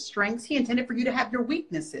have your strengths. He intended for you to have your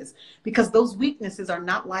weaknesses, because those weaknesses are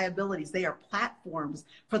not liabilities. They are platforms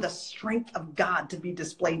for the strength of God to be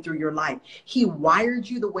displayed through your life. He wired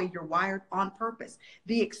you the way you're wired on purpose.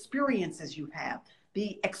 The experiences you have,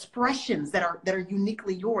 the expressions that are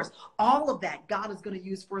uniquely yours, all of that God is going to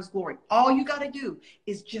use for his glory. All you got to do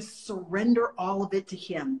is just surrender all of it to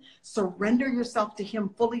him. Surrender yourself to him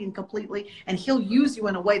fully and completely, and he'll use you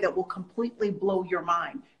in a way that will completely blow your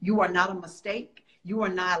mind. You are not a mistake. You are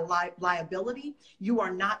not a liability. You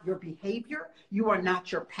are not your behavior. You are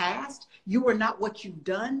not your past. You are not what you've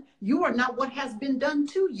done. You are not what has been done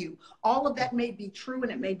to you. All of that may be true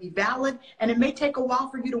and it may be valid, and it may take a while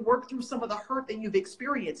for you to work through some of the hurt that you've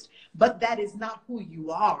experienced, but that is not who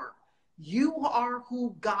you are. You are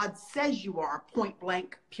who God says you are, point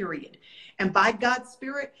blank, period. And by God's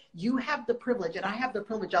Spirit, you have the privilege, and I have the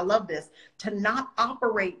privilege, I love this, to not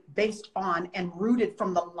operate based on and rooted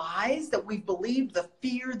from the lies that we've believed, the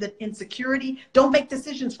fear, the insecurity. Don't make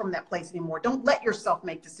decisions from that place anymore. Don't let yourself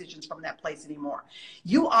make decisions from that place anymore.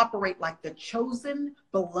 You operate like the chosen,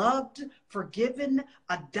 beloved, forgiven,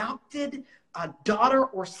 adopted, a daughter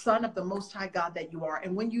or son of the Most High God that you are.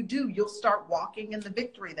 And when you do, you'll start walking in the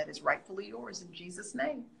victory that is rightfully yours in Jesus'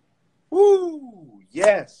 name. Woo!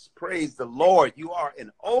 Yes, praise the Lord. You are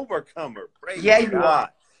an overcomer. Praise God.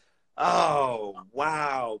 Oh,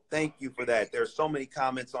 wow. Thank you for that. There's so many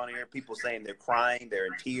comments on here. People saying they're crying. They're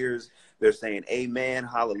in tears. They're saying amen,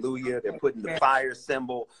 hallelujah. They're putting the fire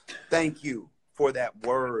symbol. Thank you for that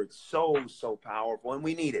word. So, so powerful. And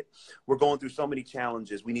we need it. We're going through so many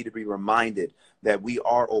challenges. We need to be reminded that we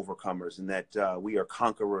are overcomers and that we are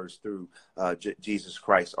conquerors through Jesus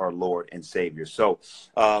Christ, our Lord and Savior. So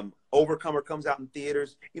Overcomer comes out in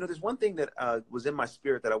theaters. You know, there's one thing that was in my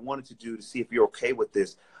spirit that I wanted to do to see if you're okay with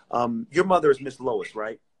this. Your mother is Miss Lois,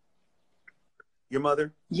 right? Your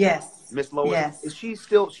mother? Yes. Miss Lois? Yes. Is she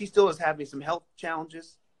still is having some health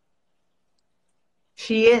challenges?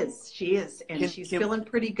 She is. And she's feeling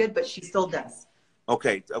pretty good, but she still does.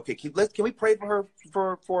 Okay. Can we pray for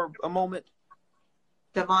her for a moment?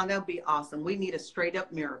 DeVon, that'll be awesome. We need a straight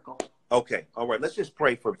up miracle. Okay. All right. Let's just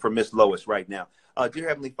pray for Miss Lois right now. Dear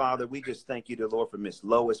Heavenly Father, we just thank you, dear Lord, for Miss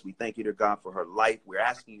Lois. We thank you, dear God, for her life. We're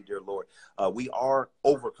asking you, dear Lord, we are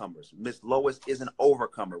overcomers. Miss Lois is an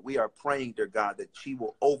overcomer. We are praying, dear God, that she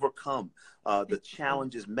will overcome the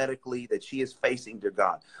challenges medically that she is facing, dear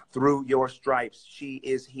God. Through your stripes, she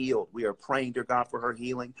is healed. We are praying, dear God, for her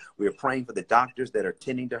healing. We are praying for the doctors that are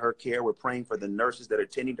tending to her care. We're praying for the nurses that are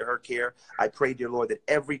tending to her care. I pray, dear Lord, that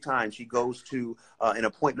every time she goes to an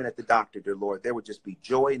appointment at the doctor, dear Lord, there would just be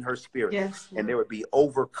joy in her spirit. Yes, and there would be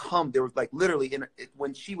overcome. There was like literally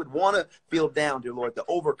when she would want to feel down, dear Lord, the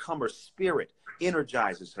overcomer spirit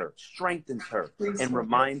energizes her, strengthens her, and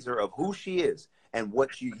reminds her of who she is and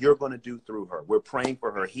what you're going to do through her. We're praying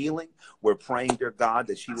for her healing. We're praying, dear God,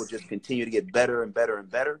 that she will just continue to get better and better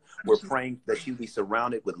and better. We're praying that she will be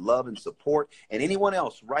surrounded with love and support. And anyone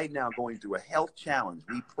else right now going through a health challenge,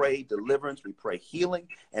 we pray deliverance, we pray healing,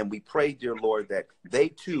 and we pray, dear Lord, that they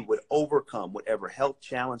too would overcome whatever health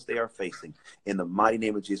challenge they are facing. In the mighty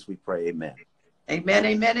name of Jesus, we pray. Amen. Amen,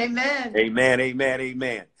 amen, amen. Amen, amen,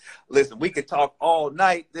 amen. Listen, we could talk all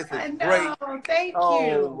night. This is great. Thank you.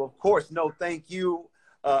 Oh, of course. No, thank you.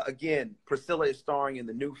 Again, Priscilla is starring in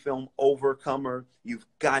the new film, Overcomer. You've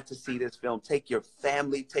got to see this film. Take your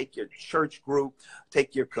family, take your church group,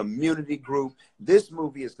 take your community group. This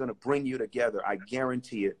movie is going to bring you together. I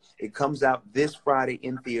guarantee it. It comes out this Friday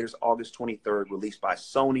in theaters, August 23rd, released by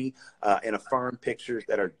Sony and Affirm Pictures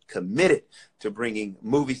that are committed to bringing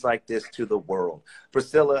movies like this to the world.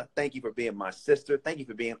 Priscilla, thank you for being my sister. Thank you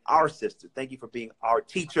for being our sister. Thank you for being our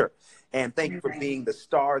teacher. And thank you for being the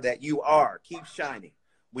star that you are. Keep shining.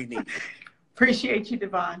 We need you. Appreciate you,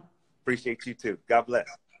 DeVon. Appreciate you too. God bless.